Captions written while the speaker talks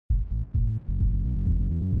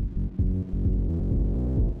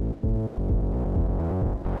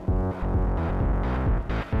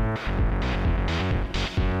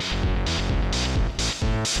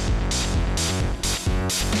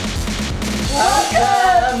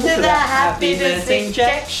happiness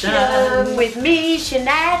injection with me,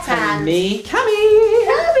 Jeanette, and me, Cammy.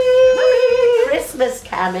 Christmas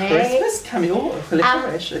Cammy. Christmas Cammy. Oh,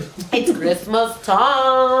 alliteration. It's Christmas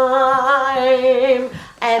time,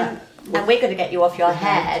 and we're going to get you off your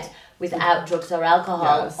head without drugs or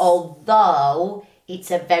alcohol. Yes. Although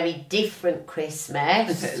it's a very different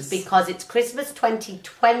Christmas It is. because it's Christmas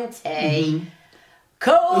 2020. Mm-hmm.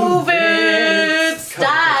 COVID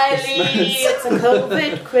style. It's a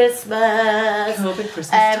COVID Christmas. COVID Christmas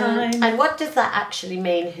time. And what does that actually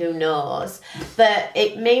mean? Who knows? But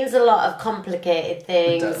it means a lot of complicated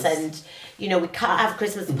things, does. and we can't have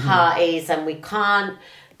Christmas parties, and we can't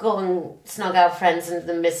go and snog our friends under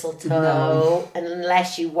the mistletoe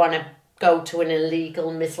unless you want to go to an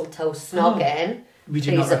illegal mistletoe snogging. We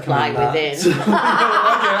do Please not apply recommend within. that.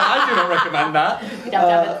 I do not recommend that. You'd have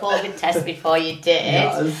to have a COVID test before you did.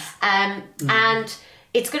 Yes. And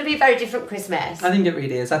it's going to be a very different Christmas. I think it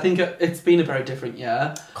really is. I think it's been a very different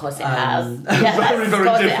year. Of course it has. Yes, very, very of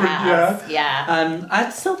course different it has. year. Yeah. I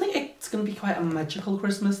still think it's going to be quite a magical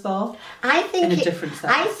Christmas, though. I think in a different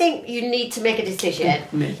sense. I think you need to make a decision.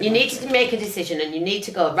 You need to make a decision, and you need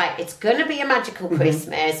to go, right, it's going to be a magical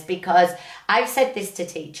Christmas, because I've said this to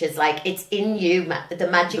teachers, like, it's in you, the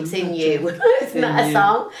magic's in you. Isn't that a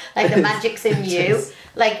song? Like, the magic's in you.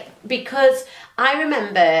 Like, because I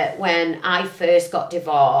remember when I first got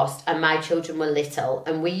divorced and my children were little,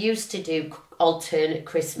 and we used to do alternate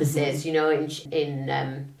Christmases,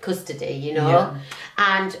 in custody, Yeah.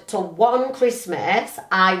 and so one Christmas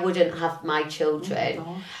I wouldn't have my children,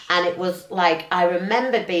 and it was like, I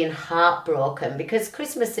remember being heartbroken, because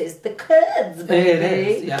Christmas is the kids, baby. It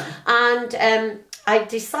is, yeah. And I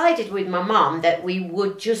decided with my mum that we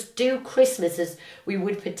would just do Christmas as we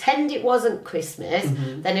would pretend it wasn't Christmas.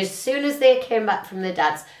 Then as soon as they came back from their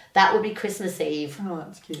dads, that would be Christmas Eve. Oh,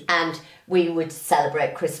 that's cute. And we would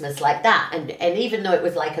celebrate Christmas like that. And even though it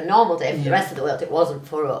was like a normal day for the rest of the world, it wasn't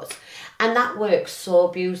for us. And that worked so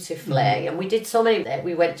beautifully. And we did so many.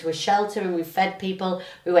 We went to a shelter and we fed people.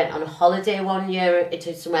 We went on a holiday one year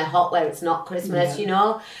to somewhere hot where it's not Christmas,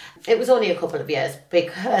 It was only a couple of years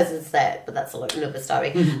because it's there, but that's another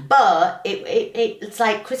story. But it's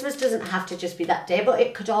like Christmas doesn't have to just be that day, but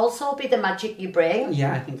it could also be the magic you bring.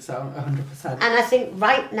 Yeah, I think so, 100%. And I think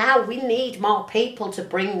right now we need more people to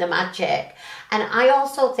bring the magic. And I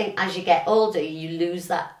also think as you get older, you lose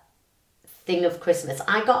that thing of Christmas.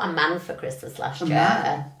 I got a man for Christmas last year.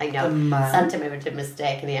 Man. I know. A man. Santa made a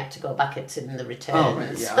mistake and he had to go back in the returns. Oh,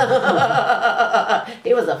 right, yeah.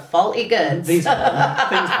 It was a faulty goods. Things happen.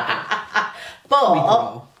 Things happen. But We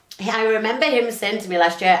grow. I remember him saying to me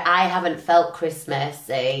last year, I haven't felt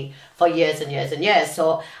Christmassy for years and years and years.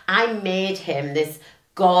 So I made him this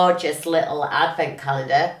gorgeous little advent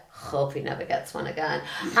calendar. Hope he never gets one again.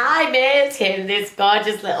 I made him this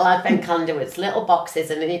gorgeous little advent calendar with little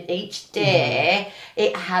boxes, and in each day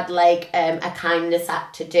it had like a kindness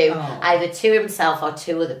act to do, either to himself or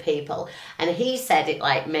to other people. And he said it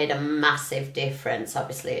like made a massive difference.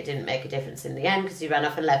 Obviously it didn't make a difference in the end because he ran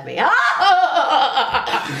off and left me.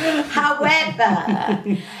 However,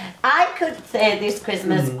 I could say this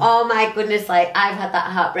Christmas, oh my goodness, like I've had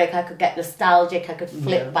that heartbreak. I could get nostalgic. I could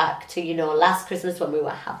flip back to, last Christmas when we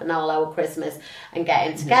were having all our Christmas and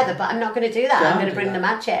getting together. But I'm not going to do that. I'm going to bring the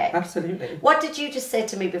magic. Absolutely. What did you just say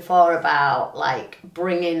to me before about like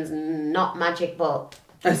bringing not magic but...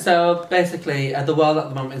 So basically, the world at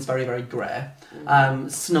the moment is very, very grey.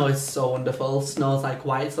 Snow is so wonderful. Snow's like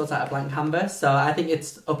white, so it's like a blank canvas. So I think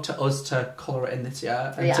it's up to us to colour it in this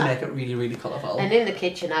year and to make it really, really colourful. And in the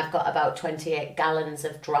kitchen, I've got about 28 gallons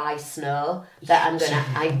of dry snow that I'm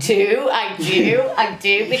going to... I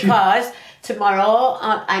do, because... Tomorrow,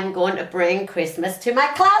 I'm going to bring Christmas to my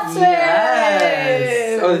classroom.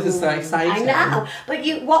 Yes. Oh, this is so exciting. I know. But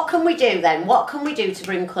what can we do then? What can we do to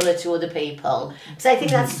bring colour to other people? Because I think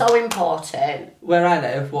that's so important. Where I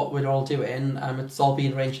live, what we're all doing, it's all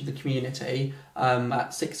being arranged in the community.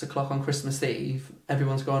 At 6 o'clock on Christmas Eve,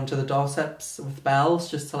 everyone's going to the doorsteps with bells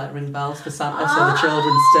just to like ring bells for Santa, so the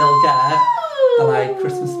children still get the like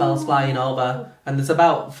Christmas bells flying over. And there's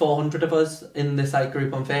about 400 of us in this like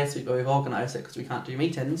group on Facebook where we've organised it because we can't do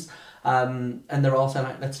meetings. And they're all saying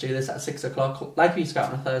like, let's do this at 6 o'clock. Like we used to go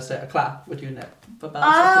out on a Thursday at a clap, we're doing it for bells.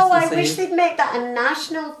 I wish they'd make that a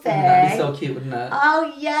national thing. That'd be so cute, wouldn't it?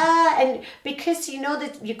 Oh yeah, and because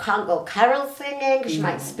that you can't go carol singing because you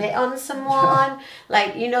might spit on someone.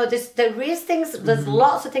 Like there is things. There's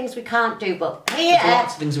lots of things we can't do, but here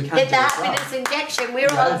lots of things we can do the happiness injection. We're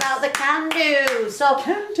all about the can do. So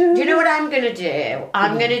do you know what I'm gonna do?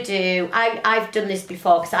 I'm gonna do. I've done this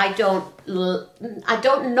before because I don't I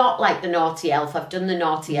don't not like the naughty elf. I've done the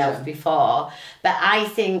naughty elf before, but I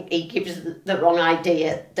think he gives the wrong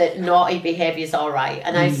idea that naughty behaviour is all right.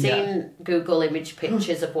 And I've seen Google image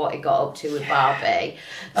pictures of what he got up to with Barbie.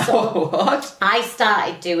 So what? I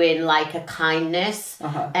started doing like a kindness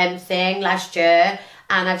thing last year.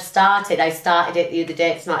 And I started it the other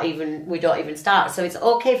day. We don't even start. So it's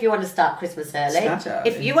okay if you want to start Christmas early.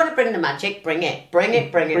 If you want to bring the magic, bring it. Bring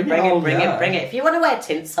it. If you want to wear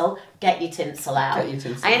tinsel, get your tinsel out. I'm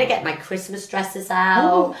going to get my Christmas dresses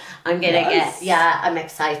out. I'm going to I'm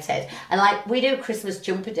excited. And like, we do Christmas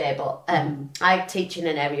jumper day, but I teach in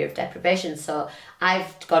an area of deprivation. So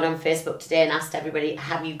I've gone on Facebook today and asked everybody,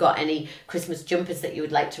 have you got any Christmas jumpers that you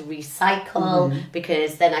would like to recycle?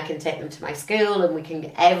 Because then I can take them to my school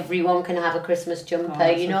and everyone can have a Christmas jumper,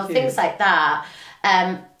 things like that.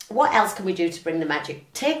 What else can we do to bring the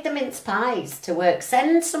magic? Take the mince pies to work.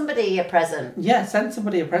 Send somebody a present. Yeah, send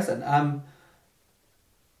somebody a present.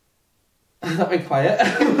 That went quiet. I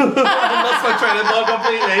lost my train of thought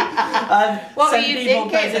completely. What were you thinking?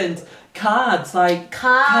 Presents. Cards over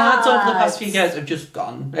the past few years have just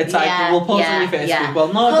gone. It's like, we'll post on your Facebook. Yeah.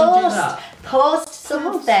 Well, no, don't do that. Post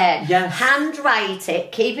something. Yes. Handwrite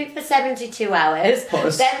it. Keep it for 72 hours.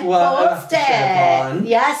 Put then post it.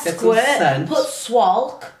 Yeah, squirt. Put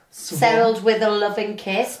swalk. Settled with a loving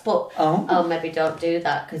kiss, but maybe don't do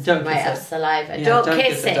that because you might have saliva. Yeah, don't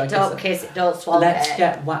kiss it. Don't kiss it. Don't swallow it. Let's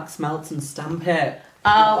get wax melts and stamp it.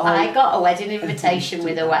 I got a wedding invitation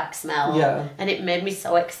with a wax melt, Yeah. and it made me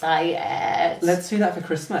so excited. Let's do that for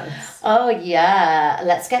Christmas. Oh yeah,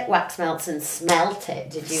 let's get wax melts and smelt it.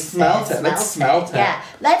 Did you smelt say? it? Let's smelt it. Yeah,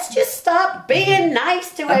 let's just start being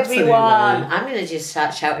nice to Absolutely. everyone. I'm gonna just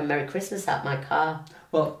start shouting Merry Christmas out my car.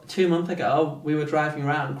 Well, 2 months ago, we were driving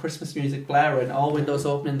around, Christmas music blaring, all windows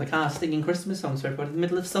open in the car, singing Christmas songs for everybody in the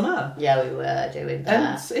middle of summer. Yeah, we were doing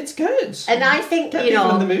that. And it's good. And I think, Get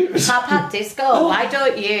people in the mood. car park disco, why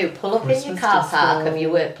don't you pull up in your car park of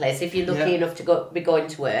your workplace if you're lucky enough to be going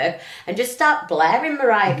to work and just start blaring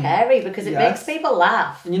Mariah Carey because it makes people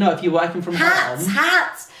laugh. And if you're working from home...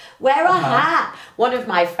 Hats! Wear a hat. One of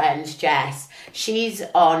my friends, Jess, she's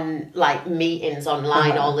on like meetings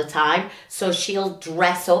online all the time, so she'll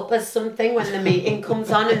dress up as something when the meeting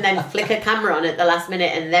comes on and then flick a camera on at the last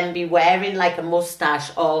minute and then be wearing like a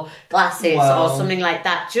mustache or glasses or something like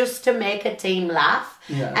that just to make a team laugh.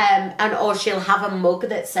 Or she'll have a mug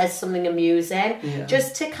that says something amusing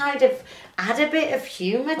just to kind of add a bit of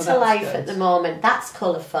humour to life at the moment. That's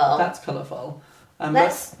colourful.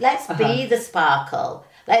 Let's be the sparkle.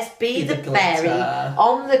 Let's be the berry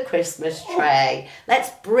on the Christmas tray.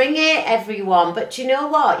 Let's bring it, everyone. But you know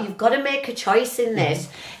what? You've got to make a choice in this.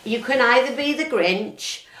 You can either be the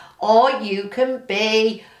Grinch or you can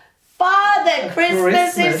be Father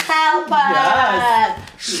Christmas's helper. Yes.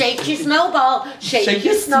 Shake your snowball. Shake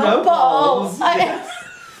your snowballs. Yes.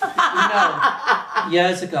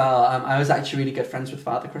 Years ago, I was actually really good friends with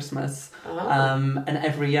Father Christmas. And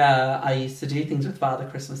every year I used to do things with Father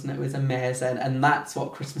Christmas and it was amazing. And that's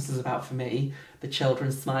what Christmas is about for me, the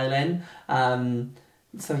children smiling.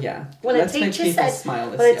 So yeah, let's make people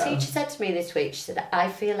smile this year. Well, a teacher said to me this week, she said, I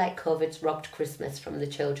feel like COVID's robbed Christmas from the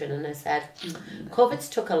children. And I said, COVID's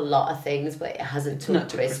took a lot of things, but it hasn't took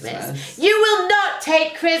Christmas. You will not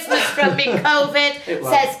take Christmas from me, COVID,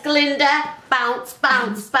 says Glinda. Bounce,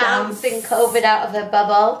 bounce, bouncing COVID out of her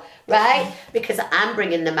bubble, right? Because I'm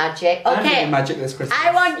bringing the magic. Okay. I'm bringing magic this Christmas.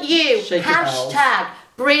 I want you, hashtag,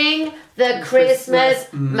 bring the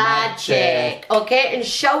Christmas magic, okay? And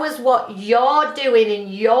show us what you're doing in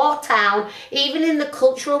your town, even in the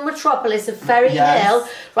cultural metropolis of Ferry Hill,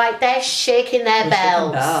 right there shaking their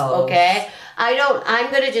bells, okay?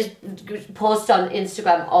 I'm going to just post on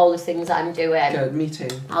Instagram all the things I'm doing. Good, me too.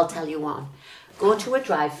 I'll tell you one. Go to a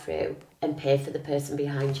drive-through and pay for the person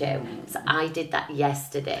behind you. So I did that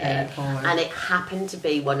yesterday, and it happened to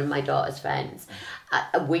be one of my daughter's friends.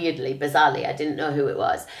 Weirdly, bizarrely, I didn't know who it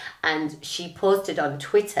was, and she posted on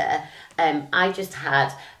Twitter, I just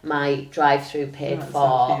had my drive-through paid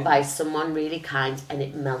for by someone really kind, and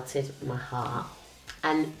it melted my heart.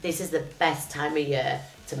 And this is the best time of year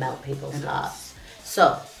to melt people's hearts.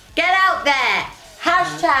 So get out there,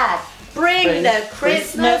 hashtag bring the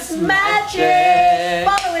Christmas magic.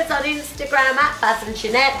 Follow us on Instagram at Baz and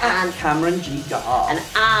Jeanette and Cameron G. Gar. And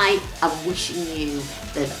I am wishing you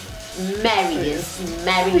the merriest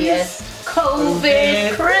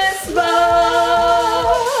COVID Christmas.